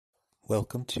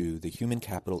Welcome to the Human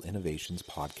Capital Innovations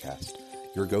Podcast,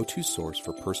 your go-to source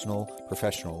for personal,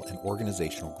 professional, and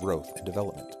organizational growth and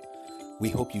development. We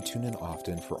hope you tune in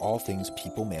often for all things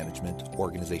people management,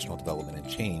 organizational development and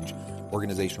change,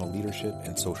 organizational leadership,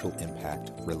 and social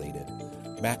impact related.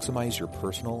 Maximize your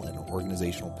personal and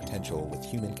organizational potential with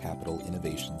Human Capital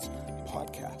Innovations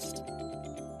Podcast.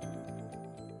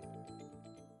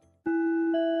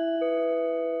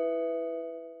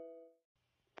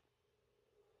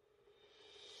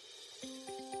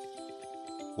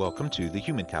 Welcome to the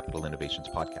Human Capital Innovations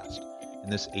Podcast.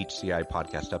 In this HCI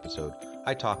podcast episode,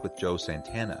 I talk with Joe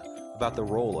Santana about the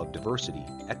role of diversity,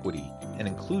 equity, and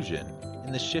inclusion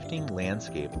in the shifting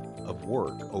landscape of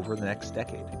work over the next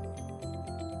decade.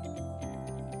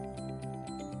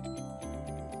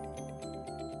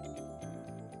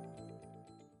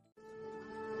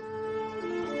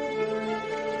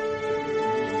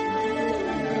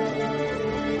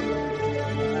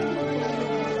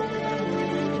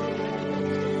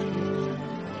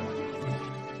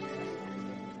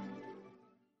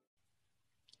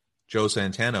 Joe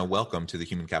Santana, welcome to the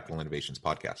Human Capital Innovations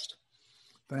Podcast.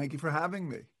 Thank you for having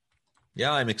me.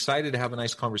 Yeah, I'm excited to have a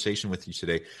nice conversation with you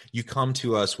today. You come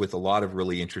to us with a lot of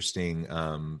really interesting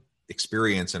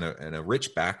experience and a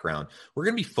rich background. We're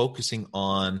going to be focusing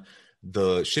on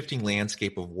the shifting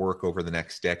landscape of work over the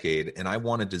next decade, and I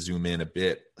wanted to zoom in a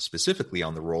bit specifically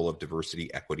on the role of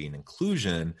diversity, equity, and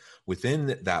inclusion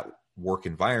within that work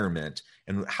environment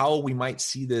and how we might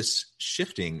see this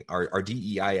shifting, our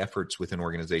DEI efforts within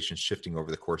organizations shifting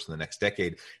over the course of the next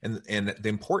decade, and the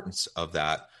importance of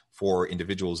that for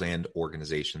individuals and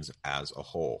organizations as a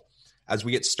whole. As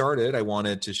we get started, I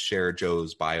wanted to share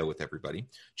Joe's bio with everybody.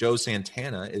 Joe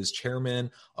Santana is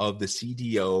chairman of the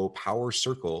CDO Power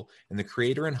Circle and the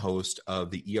creator and host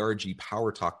of the ERG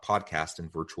Power Talk podcast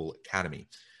and virtual academy.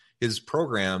 His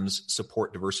programs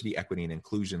support diversity, equity, and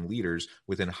inclusion leaders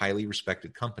within highly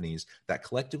respected companies that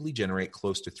collectively generate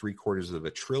close to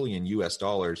 $750 billion US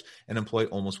and employ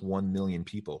almost 1 million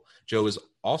people. Joe is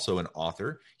also an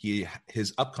author.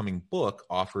 His upcoming book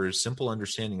offers simple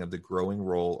understanding of the growing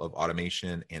role of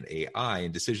automation and AI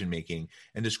in decision-making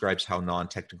and describes how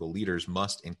non-technical leaders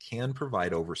must and can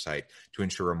provide oversight to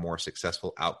ensure a more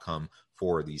successful outcome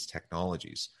for these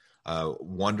technologies.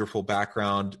 Wonderful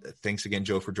background. Thanks again,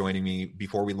 Joe, for joining me.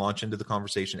 Before we launch into the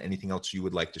conversation, anything else you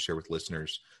would like to share with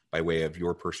listeners by way of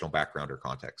your personal background or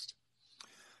context?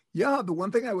 Yeah, the one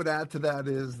thing I would add to that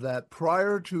is that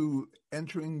prior to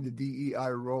entering the DEI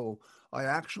role, I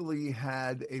actually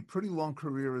had a pretty long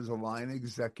career as a line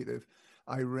executive.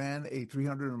 I ran a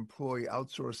 300-employee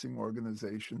outsourcing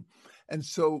organization. And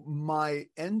so my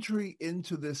entry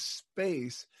into this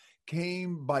space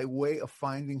came by way of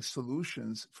finding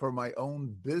solutions for my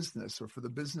own business or for the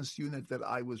business unit that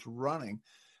I was running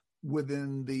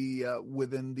within the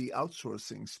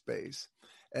outsourcing space.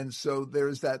 And so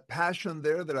there's that passion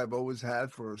there that I've always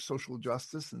had for social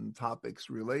justice and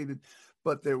topics related,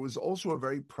 but there was also a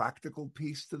very practical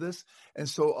piece to this. And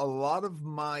so a lot of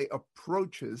my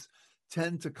approaches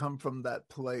tend to come from that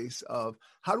place of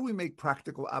how do we make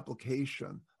practical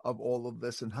application of all of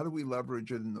this, and how do we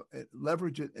leverage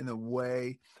it in a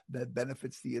way that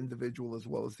benefits the individual as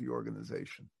well as the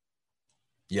organization.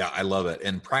 Yeah, I love it.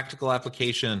 And practical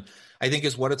application, I think,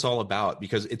 is what it's all about,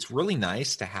 because it's really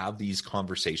nice to have these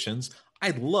conversations.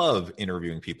 I love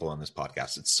interviewing people on this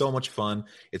podcast. It's so much fun.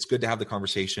 It's good to have the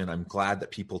conversation. I'm glad that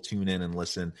people tune in and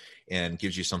listen and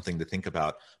gives you something to think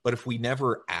about. But if we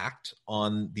never act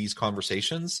on these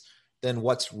conversations, then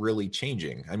what's really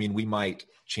changing? I mean, we might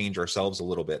change ourselves a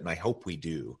little bit, and I hope we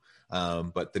do.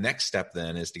 But the next step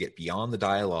then is to get beyond the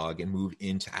dialogue and move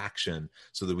into action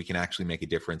so that we can actually make a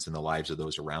difference in the lives of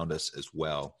those around us as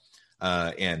well.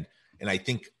 And I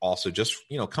think also just,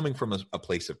 coming from a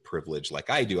place of privilege like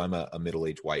I do, I'm a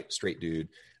middle-aged white straight dude.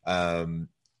 I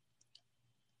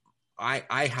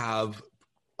have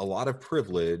a lot of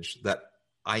privilege that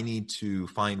I need to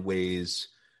find ways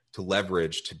to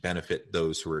leverage to benefit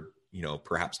those who are,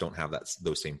 perhaps don't have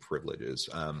those same privileges,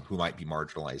 who might be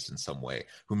marginalized in some way,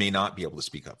 who may not be able to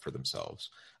speak up for themselves.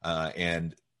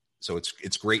 And so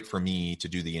it's great for me to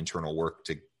do the internal work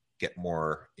to get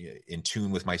more in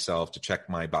tune with myself, to check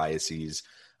my biases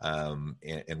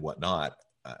and whatnot.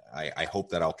 I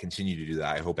hope that I'll continue to do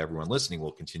that. I hope everyone listening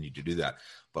will continue to do that.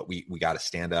 But we got to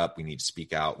stand up. We need to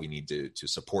speak out. We need to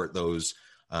support those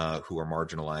who are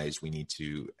marginalized. We need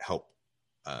to help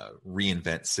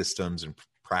reinvent systems and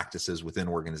practices within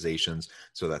organizations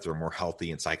so that they're more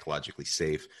healthy and psychologically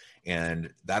safe.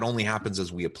 And that only happens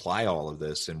as we apply all of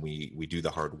this and we do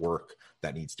the hard work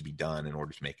that needs to be done in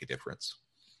order to make a difference.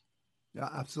 Yeah,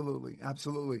 absolutely.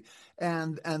 Absolutely.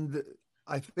 And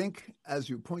I think, as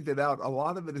you pointed out, a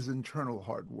lot of it is internal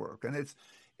hard work, and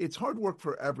it's hard work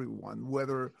for everyone,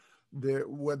 whether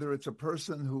it's a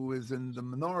person who is in the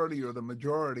minority or the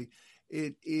majority.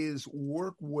 It is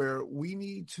work where we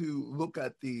need to look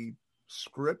at the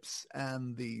scripts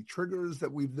and the triggers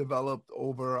that we've developed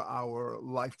over our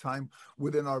lifetime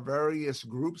within our various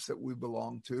groups that we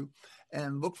belong to,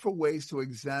 and look for ways to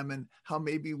examine how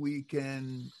maybe we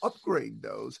can upgrade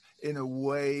those in a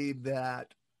way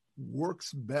that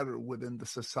works better within the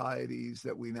societies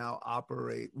that we now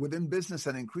operate within business,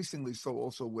 and increasingly so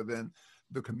also within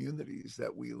the communities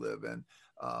that we live in.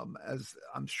 As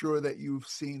I'm sure that you've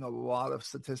seen a lot of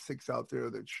statistics out there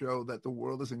that show that the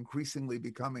world is increasingly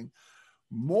becoming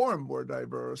more and more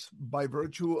diverse by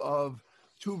virtue of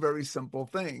two very simple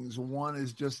things. One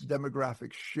is just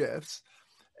demographic shifts,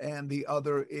 and the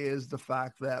other is the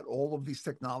fact that all of these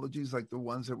technologies, like the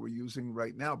ones that we're using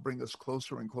right now, bring us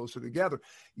closer and closer together.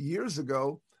 Years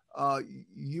ago,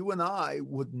 you and I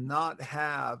would not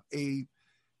have a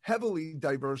heavily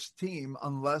diverse team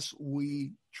unless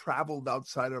we traveled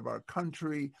outside of our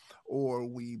country or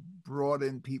we brought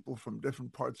in people from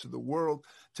different parts of the world.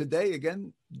 Today,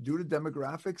 again, due to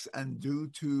demographics and due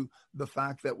to the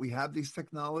fact that we have these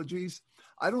technologies,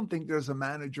 I don't think there's a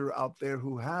manager out there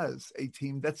who has a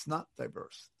team that's not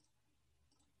diverse.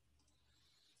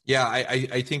 Yeah,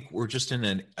 I think we're just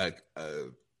in a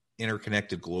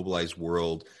interconnected, globalized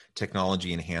world.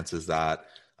 Technology enhances that.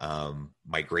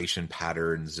 Migration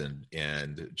patterns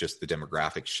and just the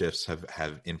demographic shifts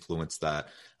have influenced that.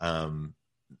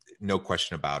 No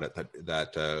question about it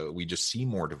that we just see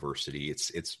more diversity.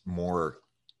 It's more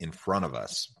in front of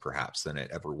us perhaps than it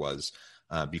ever was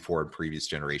before in previous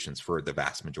generations for the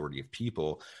vast majority of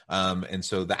people. And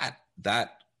so that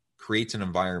creates an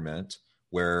environment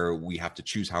where we have to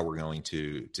choose how we're going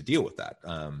to deal with that.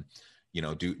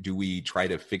 Do we try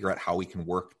to figure out how we can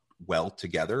work well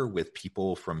together with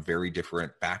people from very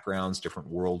different backgrounds,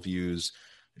 different worldviews,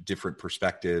 different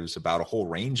perspectives about a whole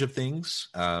range of things?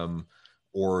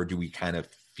 Or do we kind of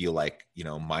feel like,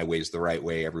 my way is the right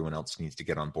way, everyone else needs to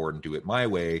get on board and do it my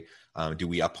way? Do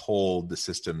we uphold the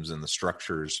systems and the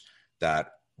structures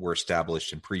that were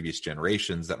established in previous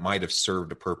generations that might have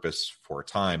served a purpose for a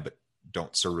time, but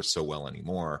don't serve us so well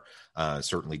anymore?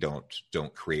 Certainly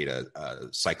don't create a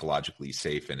psychologically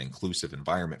safe and inclusive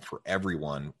environment for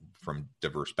everyone from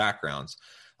diverse backgrounds.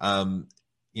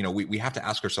 We have to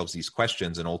ask ourselves these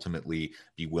questions and ultimately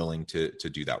be willing to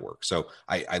do that work. So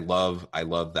I love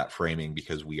that framing,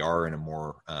 because we are in a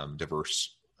more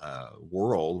diverse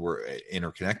world, we're an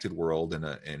interconnected world,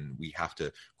 and we have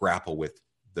to grapple with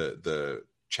the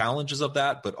challenges of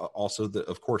that, but also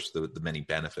of course the many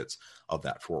benefits of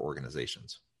that for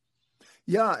organizations.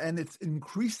 Yeah, and it's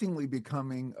increasingly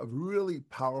becoming a really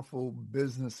powerful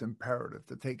business imperative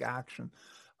to take action.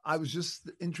 I was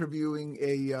just interviewing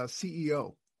a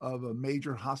CEO of a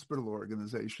major hospital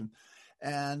organization,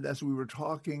 and as we were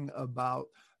talking about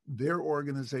their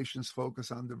organization's focus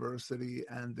on diversity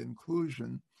and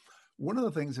inclusion, one of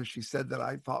the things that she said that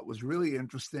I thought was really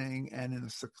interesting and in a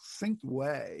succinct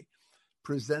way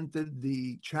presented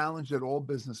the challenge that all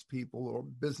business people or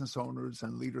business owners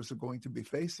and leaders are going to be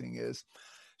facing is,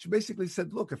 she basically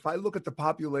said, look, if I look at the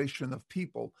population of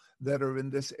people that are in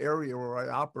this area where I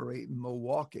operate in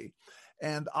Milwaukee,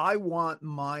 and I want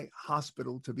my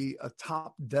hospital to be a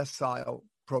top decile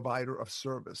provider of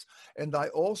service, and I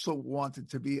also want it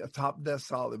to be a top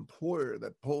decile employer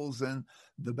that pulls in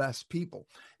the best people.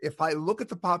 If I look at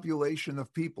the population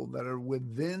of people that are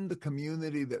within the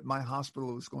community that my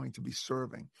hospital is going to be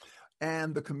serving,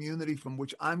 and the community from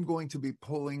which I'm going to be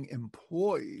pulling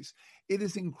employees, it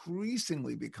is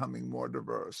increasingly becoming more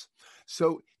diverse.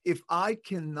 So if I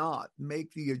cannot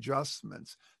make the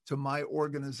adjustments to my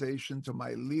organization, to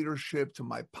my leadership, to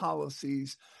my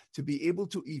policies, to be able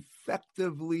to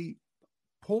effectively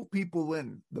pull people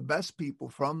in, the best people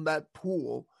from that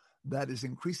pool that is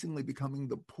increasingly becoming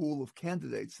the pool of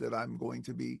candidates that I'm going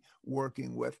to be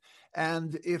working with,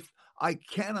 and if I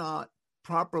cannot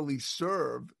properly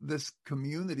serve this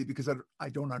community because I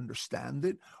don't understand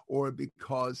it, or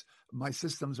because my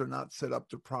systems are not set up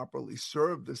to properly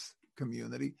serve this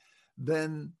community,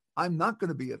 then I'm not going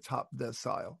to be a top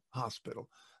decile hospital.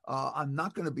 I'm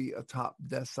not going to be a top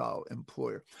decile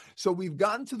employer. So we've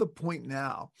gotten to the point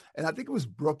now, and I think it was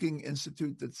Brookings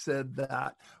Institute that said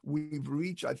that we've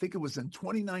reached, I think it was in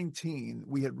 2019,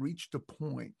 we had reached a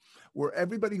point where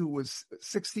everybody who was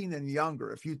 16 and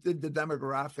younger, if you did the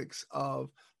demographics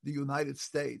of the United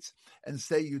States and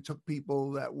say you took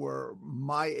people that were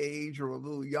my age or a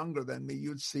little younger than me,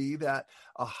 you'd see that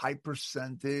a high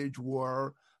percentage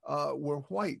were were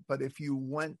white. But if you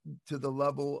went to the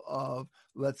level of,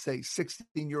 let's say,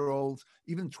 16-year-olds,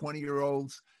 even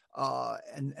 20-year-olds,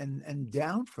 and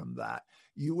down from that,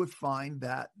 you would find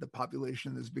that the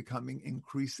population is becoming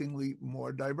increasingly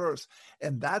more diverse.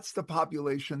 And that's the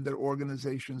population that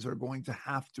organizations are going to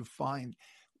have to find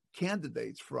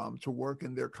candidates from to work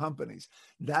in their companies.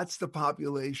 That's the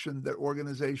population that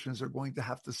organizations are going to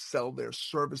have to sell their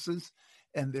services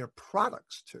and their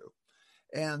products to.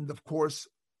 And of course,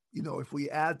 if we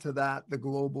add to that the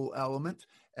global element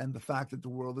and the fact that the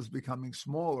world is becoming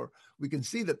smaller, we can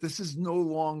see that this is no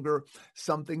longer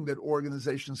something that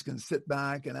organizations can sit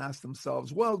back and ask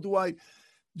themselves, well, do I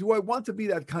want to be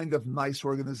that kind of nice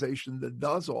organization that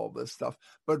does all this stuff?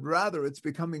 But rather, it's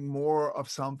becoming more of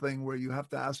something where you have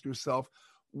to ask yourself,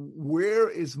 where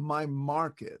is my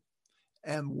market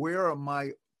and where are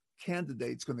my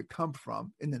candidates going to come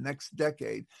from in the next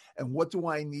decade? And what do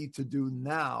I need to do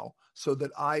now so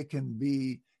that I can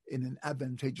be in an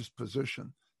advantageous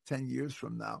position 10 years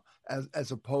from now,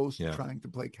 as opposed to trying to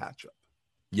play catch up?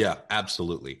 Yeah,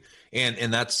 absolutely.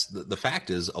 And that's the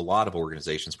fact is, a lot of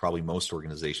organizations, probably most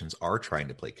organizations, are trying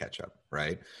to play catch up,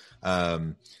 right?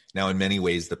 Now, in many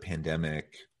ways, the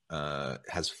pandemic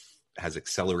has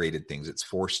accelerated things. It's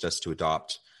forced us to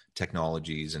adopt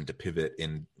technologies and to pivot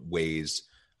in ways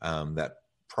that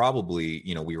probably,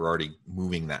 we were already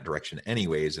moving that direction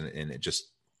anyways, and it just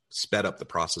sped up the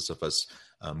process of us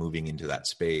moving into that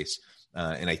space.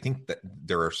 And I think that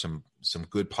there are some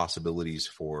good possibilities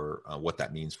for what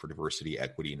that means for diversity,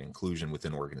 equity, and inclusion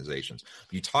within organizations.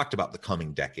 You talked about the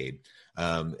coming decade.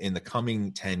 In the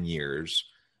coming 10 years,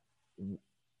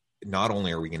 not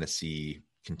only are we going to see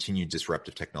continued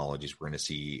disruptive technologies, we're going to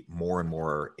see more and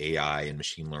more AI and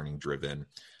machine learning driven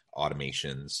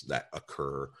automations that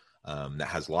occur, that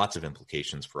has lots of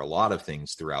implications for a lot of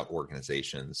things throughout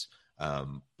organizations,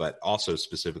 but also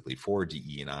specifically for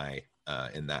DE&I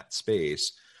in that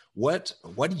space. What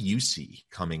do you see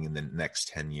coming in the next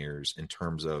 10 years in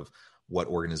terms of what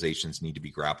organizations need to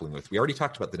be grappling with? We already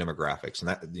talked about the demographics, and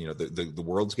that, the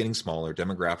world's getting smaller,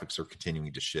 demographics are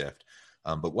continuing to shift.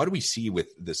 But what do we see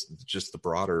with this, just the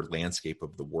broader landscape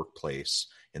of the workplace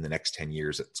in the next 10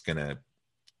 years that's going to,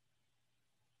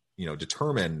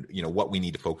 determine, what we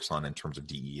need to focus on in terms of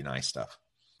DE&I stuff?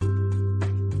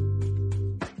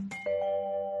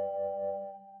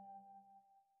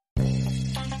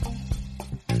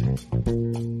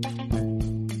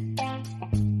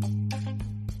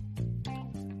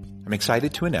 I'm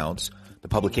excited to announce the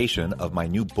publication of my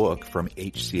new book from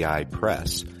HCI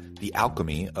Press, The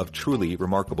Alchemy of Truly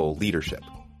Remarkable Leadership: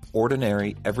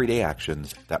 Ordinary, Everyday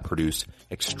Actions That Produce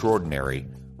Extraordinary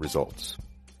Results.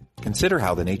 Consider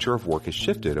how the nature of work has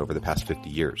shifted over the past 50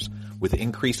 years. With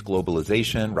increased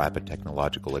globalization, rapid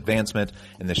technological advancement,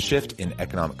 and the shift in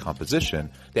economic composition,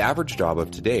 the average job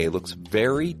of today looks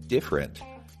very different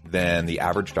than the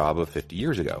average job of 50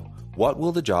 years ago. What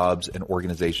will the jobs and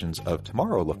organizations of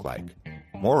tomorrow look like?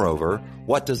 Moreover,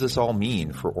 what does this all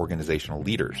mean for organizational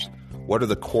leaders? What are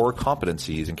the core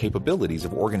competencies and capabilities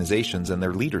of organizations and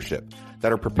their leadership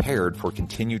that are prepared for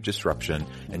continued disruption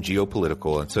and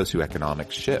geopolitical and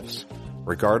socioeconomic shifts?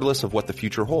 Regardless of what the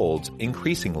future holds,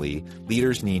 increasingly,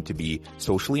 leaders need to be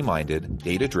socially minded,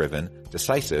 data-driven,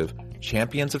 decisive,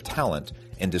 champions of talent,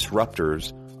 and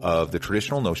disruptors of the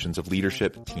traditional notions of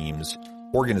leadership, teams,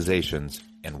 organizations,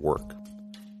 and work.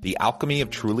 The Alchemy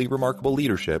of Truly Remarkable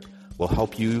Leadership will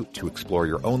help you to explore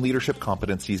your own leadership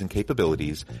competencies and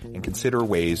capabilities and consider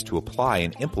ways to apply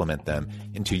and implement them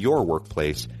into your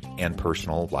workplace and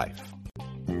personal life.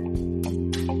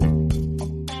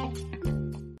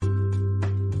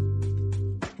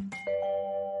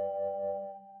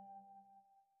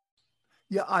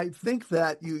 Yeah, I think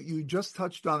that you just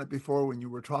touched on it before when you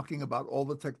were talking about all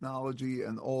the technology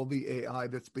and all the AI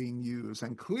that's being used.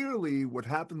 And clearly what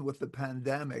happened with the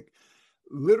pandemic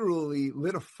literally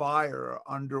lit a fire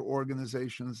under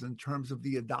organizations in terms of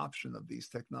the adoption of these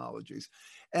technologies.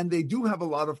 And they do have a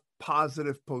lot of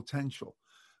positive potential.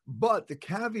 But the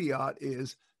caveat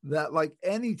is that, like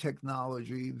any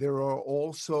technology, there are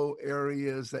also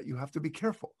areas that you have to be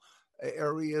careful,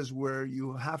 areas where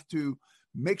you have to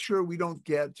make sure we don't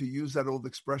get, to use that old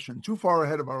expression, too far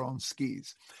ahead of our own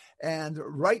skis. And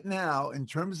right now, in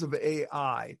terms of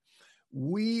AI,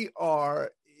 we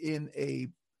are in a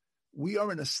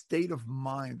state of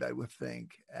mind, I would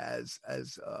think, as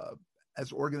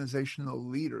organizational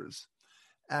leaders,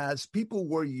 as people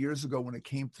were years ago when it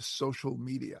came to social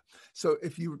media. So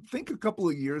if you think a couple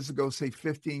of years ago, say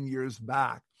 15 years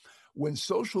back, when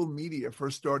social media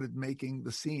first started making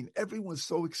the scene, everyone was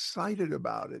so excited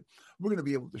about it. We're going to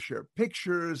be able to share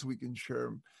pictures. We can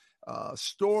share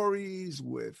stories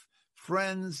with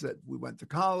friends that we went to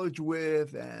college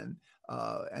with, and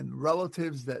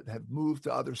relatives that have moved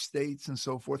to other states and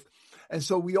so forth. And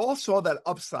so we all saw that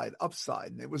upside,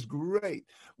 and it was great.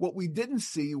 What we didn't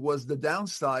see was the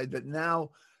downside, that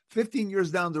now 15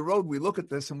 years down the road, we look at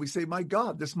this and we say, my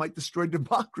God, this might destroy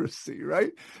democracy,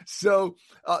 right? So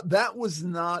that was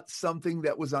not something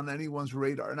that was on anyone's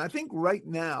radar. And I think right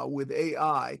now with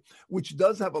AI, which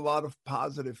does have a lot of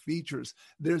positive features,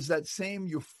 there's that same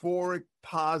euphoric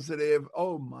positive,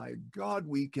 oh my God,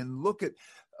 we can look at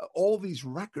all these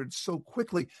records so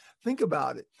quickly. Think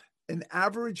about it. An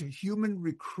average human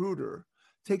recruiter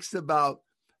takes about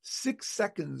 6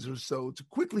 seconds or so to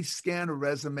quickly scan a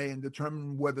resume and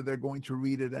determine whether they're going to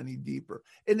read it any deeper.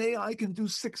 An AI can do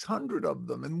 600 of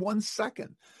them in 1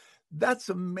 second. That's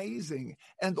amazing.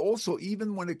 And also,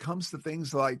 even when it comes to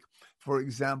things like, for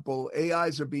example,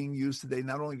 AIs are being used today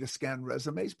not only to scan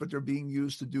resumes, but they're being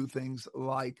used to do things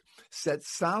like set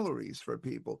salaries for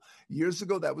people. Years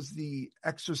ago, that was the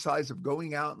exercise of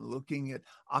going out and looking at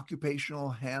occupational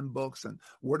handbooks and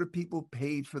what are people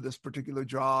paid for this particular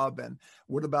job, and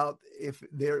what about if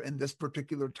they're in this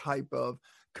particular type of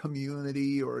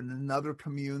community or in another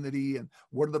community, and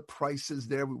what are the prices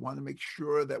there. We want to make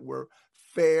sure that we're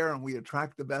fair and we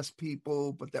attract the best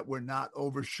people, but that we're not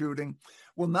overshooting.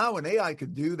 Well, now an AI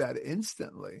could do that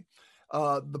instantly.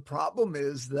 The problem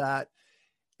is that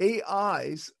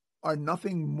AIs are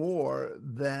nothing more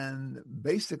than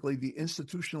basically the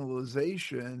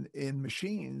institutionalization in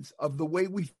machines of the way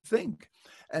we think.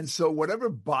 And so whatever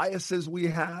biases we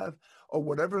have, or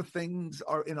whatever things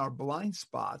are in our blind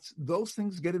spots, those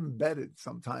things get embedded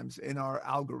sometimes in our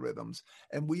algorithms,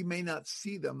 and we may not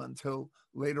see them until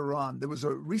later on. There was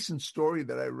a recent story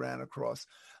that I ran across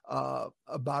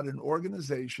about an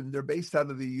organization. They're based out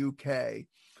of the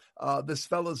UK. This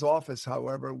fellow's office,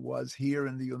 however, was here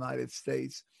in the United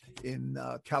States, in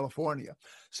California.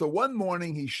 So one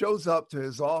morning he shows up to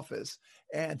his office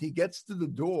and he gets to the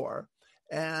door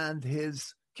and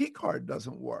his key card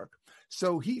doesn't work.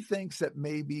 So he thinks that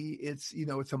maybe it's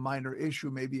a minor issue.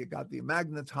 Maybe it got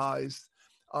demagnetized.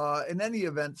 In any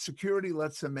event, security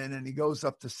lets him in and he goes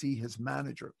up to see his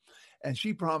manager. And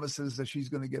she promises that she's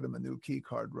going to get him a new key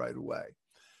card right away.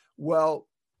 Well,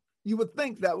 you would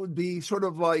think that would be sort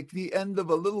of like the end of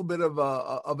a little bit of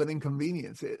an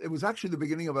inconvenience. It was actually the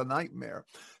beginning of a nightmare.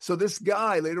 So this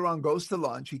guy later on goes to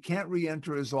lunch. He can't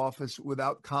re-enter his office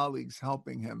without colleagues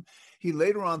helping him. He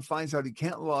later on finds out he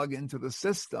can't log into the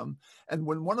system. And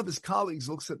when one of his colleagues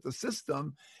looks at the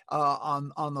system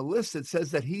on the list, it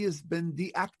says that he has been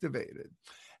deactivated.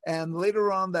 And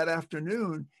later on that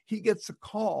afternoon, he gets a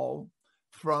call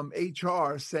from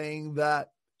HR saying that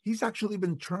he's actually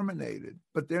been terminated,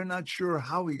 but they're not sure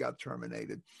how he got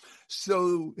terminated.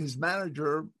 So his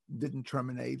manager didn't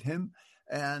terminate him,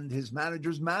 and his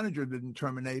manager's manager didn't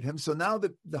terminate him. So now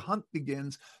the hunt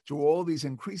begins to all these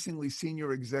increasingly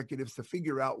senior executives to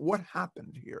figure out what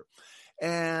happened here.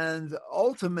 And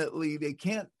ultimately, they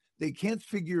can't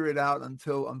figure it out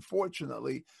until,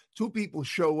 unfortunately, 2 people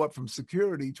show up from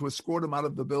security to escort him out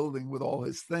of the building with all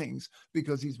his things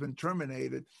because he's been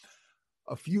terminated.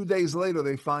 A few days later,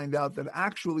 they find out that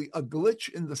actually a glitch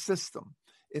in the system,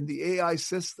 in the AI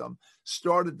system,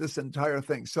 started this entire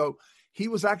thing. So he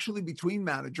was actually between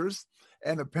managers,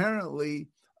 and apparently,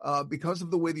 because of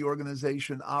the way the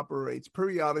organization operates,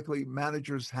 periodically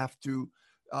managers have to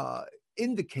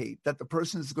indicate that the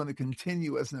person is going to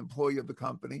continue as an employee of the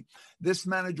company. This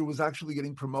manager was actually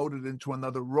getting promoted into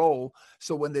another role.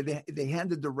 So when they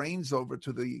handed the reins over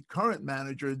to the current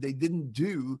manager, they didn't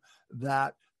do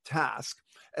that task.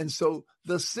 And so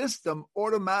the system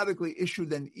automatically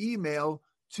issued an email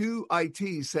to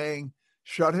IT saying,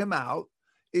 shut him out,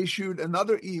 issued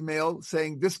another email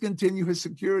saying discontinue his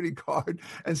security card,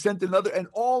 and sent another. And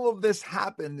all of this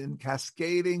happened in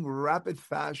cascading rapid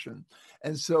fashion.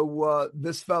 And so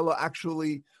this fellow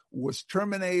actually was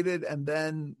terminated and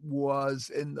then was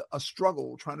in a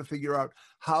struggle trying to figure out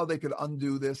how they could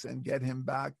undo this and get him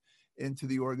back into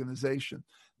the organization.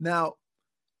 Now,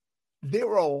 there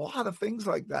are a lot of things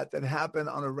like that happen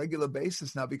on a regular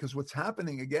basis now, because what's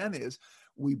happening again is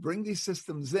we bring these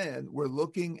systems in, we're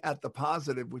looking at the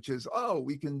positive, which is,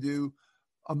 we can do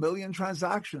 1 million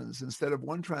transactions instead of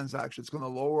 1 transaction. It's going to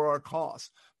lower our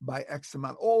costs by X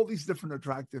amount, all these different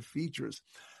attractive features.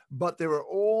 But there are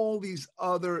all these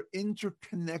other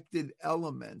interconnected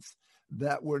elements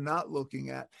that we're not looking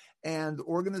at. And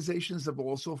organizations have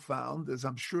also found, as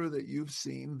I'm sure that you've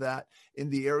seen, that in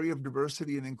the area of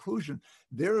diversity and inclusion,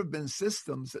 there have been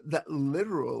systems that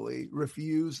literally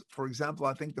refuse. For example,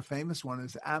 I think the famous one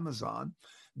is Amazon.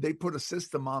 They put a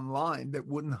system online that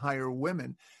wouldn't hire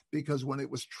women because when it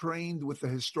was trained with the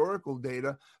historical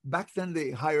data, back then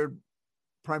they hired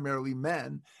primarily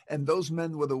men, and those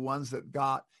men were the ones that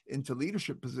got into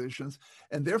leadership positions.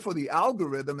 And therefore, the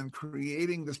algorithm in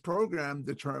creating this program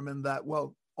determined that,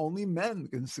 well, only men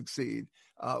can succeed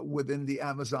within the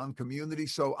Amazon community.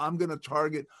 So I'm going to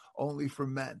target only for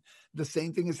men. The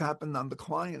same thing has happened on the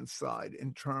client side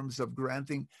in terms of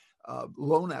granting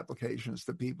loan applications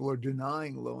to people or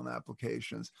denying loan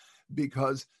applications,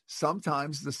 because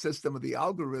sometimes the system of the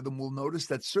algorithm will notice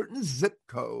that certain zip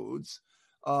codes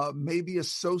may be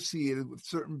associated with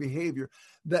certain behavior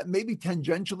that may be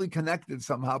tangentially connected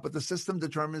somehow, but the system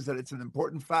determines that it's an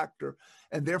important factor,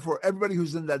 and therefore everybody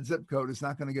who's in that zip code is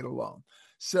not going to get a loan.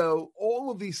 So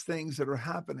all of these things that are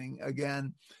happening,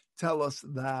 again, tell us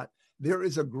that there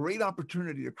is a great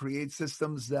opportunity to create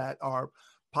systems that are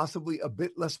possibly a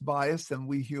bit less biased than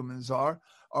we humans are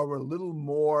a little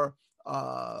more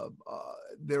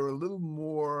they're a little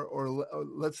more, or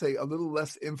let's say a little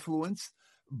less influenced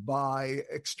by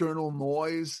external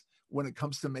noise when it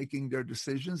comes to making their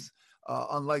decisions,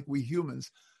 unlike we humans.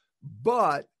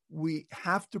 But we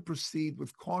have to proceed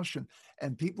with caution.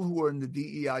 And people who are in the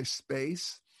DEI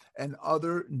space and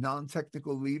other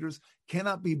non-technical leaders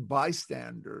cannot be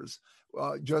bystanders,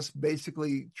 just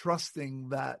basically trusting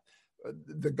that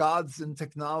the gods in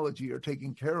technology are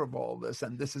taking care of all this,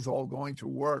 and this is all going to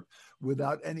work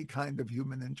without any kind of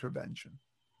human intervention.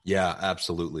 Yeah,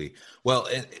 absolutely. Well,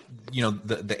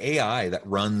 the AI that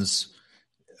runs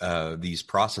these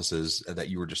processes that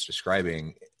you were just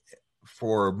describing,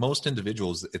 for most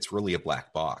individuals, it's really a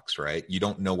black box, right? You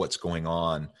don't know what's going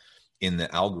on in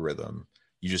the algorithm.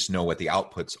 You just know what the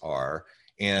outputs are.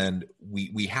 And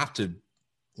we have to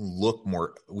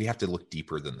we have to look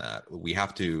deeper than that. We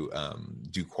have to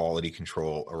do quality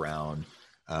control around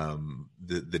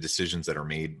the decisions that are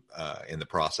made in the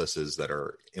processes that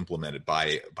are implemented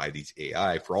by these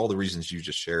AI, for all the reasons you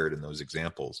just shared in those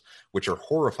examples, which are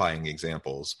horrifying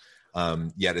examples.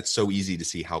 Yet it's so easy to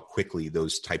see how quickly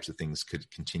those types of things could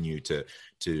continue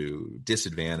to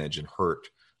disadvantage and hurt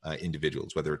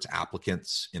individuals, whether it's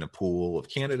applicants in a pool of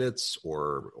candidates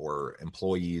or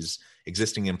employees,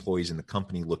 existing employees in the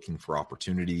company looking for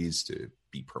opportunities to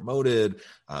be promoted,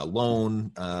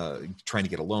 trying to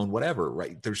get a loan, whatever,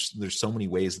 right? There's so many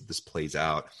ways that this plays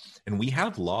out. And we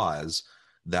have laws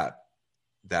that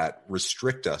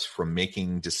restrict us from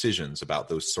making decisions about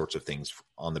those sorts of things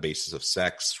on the basis of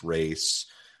sex, race.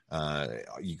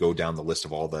 You go down the list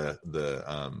of all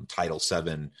the Title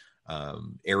VII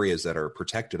areas that are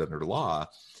protected under law.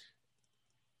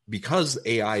 Because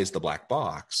AI is the black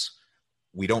box,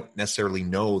 we don't necessarily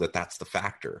know that that's the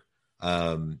factor.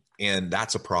 And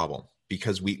that's a problem,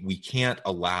 because we can't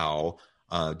allow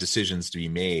decisions to be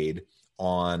made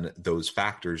on those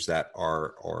factors that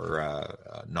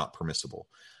are not permissible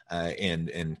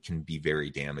and can be very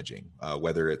damaging,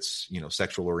 whether it's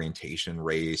sexual orientation,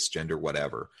 race, gender,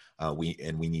 whatever. We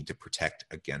need to protect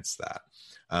against that.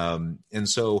 And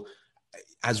so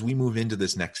as we move into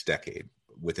this next decade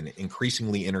with an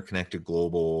increasingly interconnected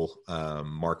global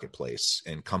marketplace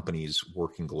and companies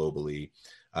working globally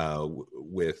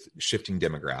with shifting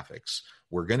demographics,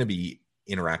 we're going to be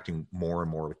interacting more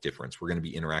and more with difference. We're going to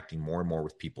be interacting more and more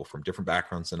with people from different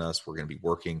backgrounds than us. We're going to be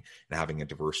working and having a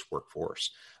diverse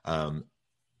workforce.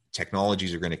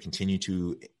 Technologies are going to continue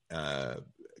to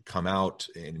come out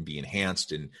and be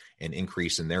enhanced and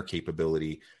increase in their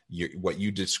capability. What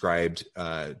you described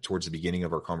towards the beginning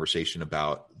of our conversation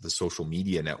about the social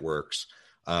media networks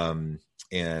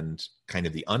and kind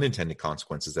of the unintended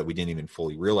consequences that we didn't even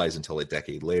fully realize until a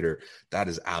decade later, that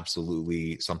is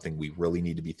absolutely something we really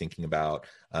need to be thinking about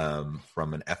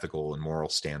from an ethical and moral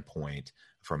standpoint,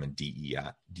 from a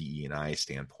DE&I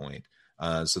standpoint,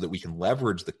 so that we can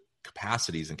leverage the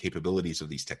capacities and capabilities of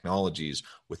these technologies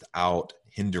without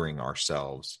hindering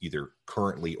ourselves, either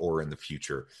currently or in the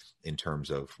future, in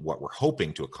terms of what we're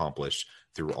hoping to accomplish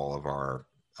through all of our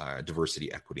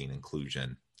diversity, equity, and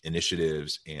inclusion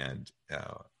initiatives and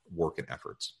work and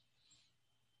efforts.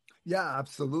 Yeah,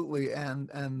 absolutely.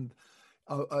 And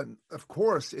of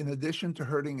course, in addition to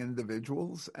hurting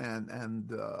individuals and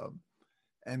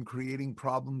creating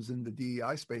problems in the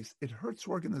DEI space, it hurts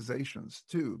organizations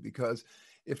too, because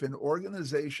if an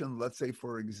organization, let's say,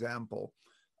 for example,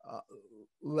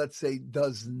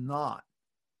 does not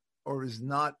or is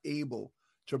not able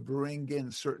to bring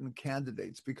in certain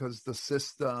candidates because the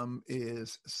system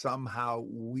is somehow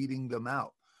weeding them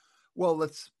out. Well,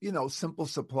 let's, simple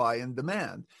supply and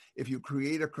demand. If you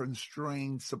create a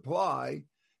constrained supply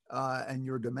and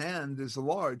your demand is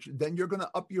large, then you're going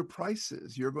to up your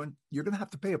prices. You're going to have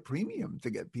to pay a premium to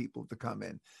get people to come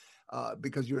in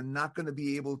because you're not going to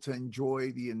be able to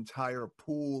enjoy the entire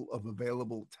pool of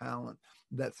available talent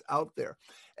that's out there.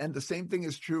 And the same thing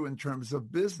is true in terms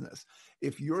of business.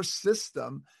 If your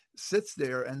system sits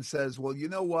there and says, well, you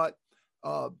know what?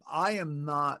 I am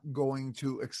not going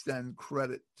to extend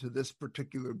credit to this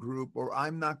particular group, or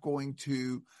I'm not going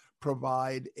to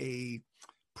provide a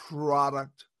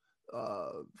product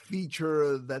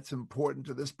feature that's important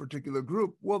to this particular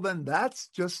group. Well, then that's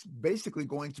just basically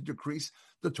going to decrease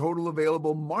the total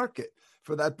available market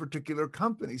for that particular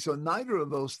company. So neither of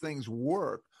those things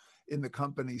work in the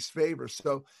company's favor.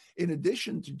 So in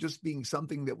addition to just being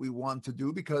something that we want to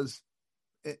do, because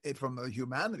from a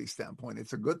humanity standpoint,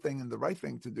 it's a good thing and the right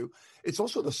thing to do. It's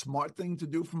also the smart thing to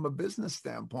do from a business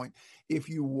standpoint. If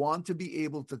you want to be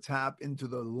able to tap into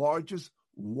the largest,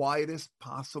 widest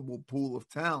possible pool of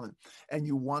talent, and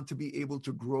you want to be able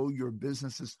to grow your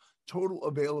business's total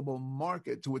available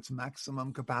market to its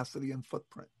maximum capacity and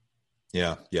footprint.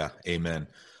 Yeah. Amen.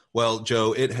 Well,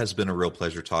 Joe, it has been a real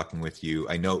pleasure talking with you.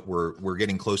 I know we're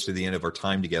getting close to the end of our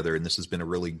time together, and this has been a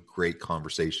really great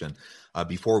conversation.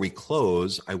 Before we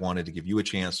close, I wanted to give you a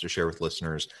chance to share with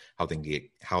listeners how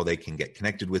they can get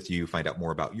connected with you, find out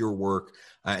more about your work,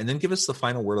 and then give us the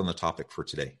final word on the topic for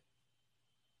today.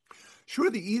 Sure.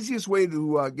 The easiest way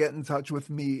to get in touch with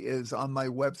me is on my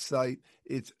website.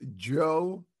 It's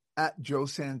Joe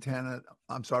Santana.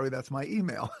 I'm sorry, that's my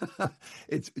email.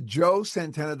 It's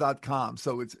joesantana.com.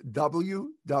 So it's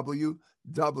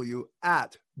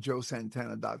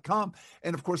www.joesantana.com.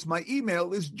 And of course, my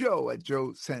email is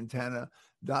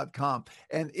joe@joesantana.com.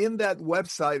 And in that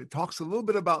website, it talks a little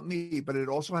bit about me, but it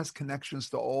also has connections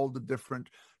to all the different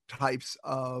types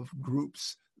of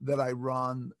groups that I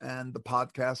run and the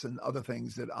podcasts and other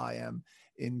things that I am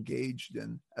engaged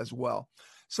in as well.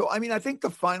 So, I think the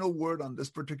final word on this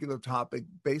particular topic,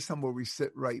 based on where we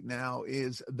sit right now,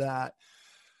 is that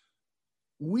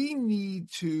we need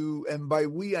to, and by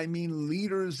we, I mean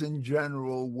leaders in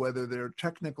general, whether they're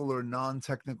technical or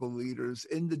non-technical leaders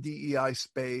in the DEI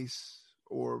space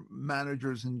or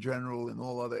managers in general in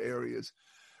all other areas,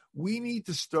 we need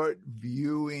to start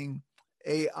viewing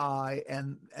AI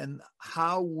and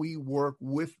how we work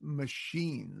with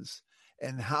machines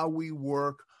and how we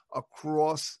work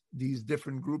across these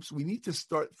different groups. We need to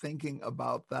start thinking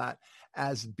about that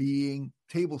as being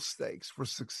table stakes for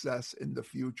success in the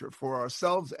future for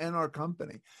ourselves and our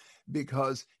company.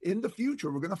 Because in the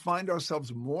future, we're going to find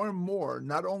ourselves more and more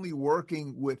not only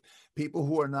working with people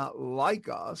who are not like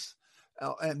us,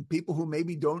 and people who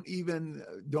maybe don't even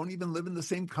live in the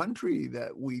same country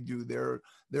that we do. There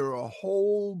are a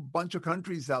whole bunch of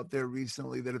countries out there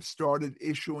recently that have started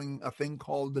issuing a thing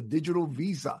called the digital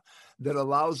visa that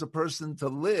allows a person to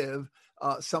live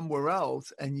somewhere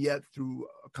else, and yet through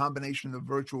a combination of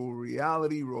virtual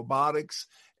reality, robotics,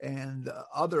 and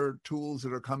other tools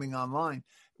that are coming online,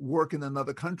 work in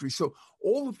another country. So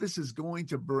all of this is going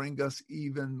to bring us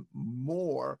even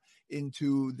more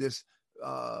into this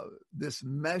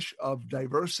mesh of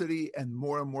diversity and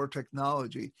more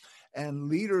technology. And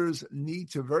leaders need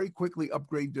to very quickly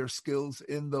upgrade their skills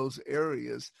in those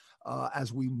areas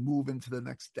as we move into the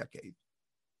next decade.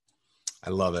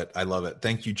 I love it.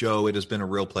 Thank you, Joe. It has been a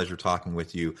real pleasure talking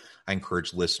with you. I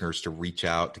encourage listeners to reach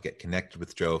out, to get connected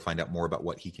with Joe, find out more about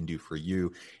what he can do for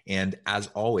you. And as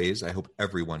always, I hope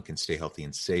everyone can stay healthy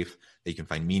and safe, that you can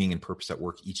find meaning and purpose at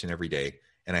work each and every day.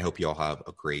 And I hope you all have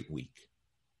a great week.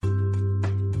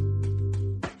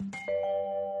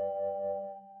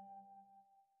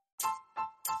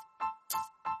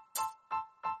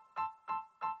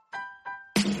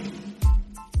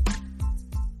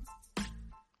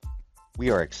 We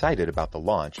are excited about the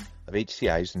launch of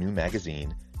HCI's new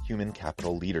magazine, Human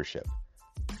Capital Leadership.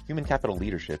 Human Capital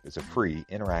Leadership is a free,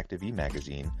 interactive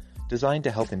e-magazine designed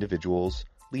to help individuals,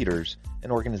 leaders,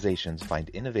 and organizations find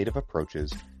innovative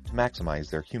approaches to maximize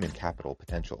their human capital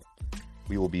potential.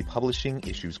 We will be publishing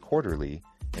issues quarterly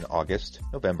in August,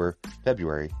 November,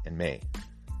 February, and May.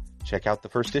 Check out the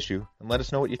first issue and let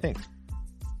us know what you think.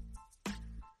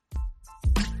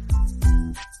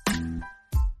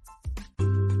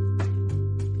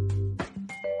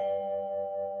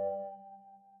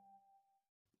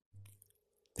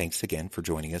 Thanks again for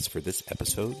joining us for this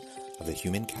episode of the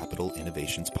Human Capital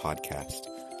Innovations Podcast.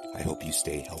 I hope you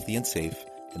stay healthy and safe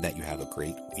and that you have a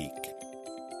great week.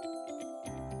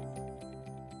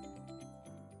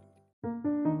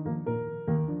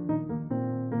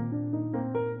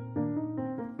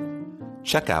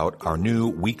 Check out our new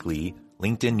weekly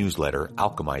LinkedIn newsletter,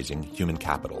 Alchemizing Human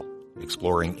Capital,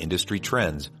 exploring industry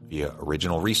trends via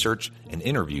original research and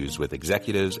interviews with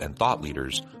executives and thought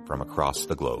leaders from across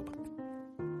the globe.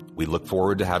 We look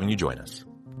forward to having you join us.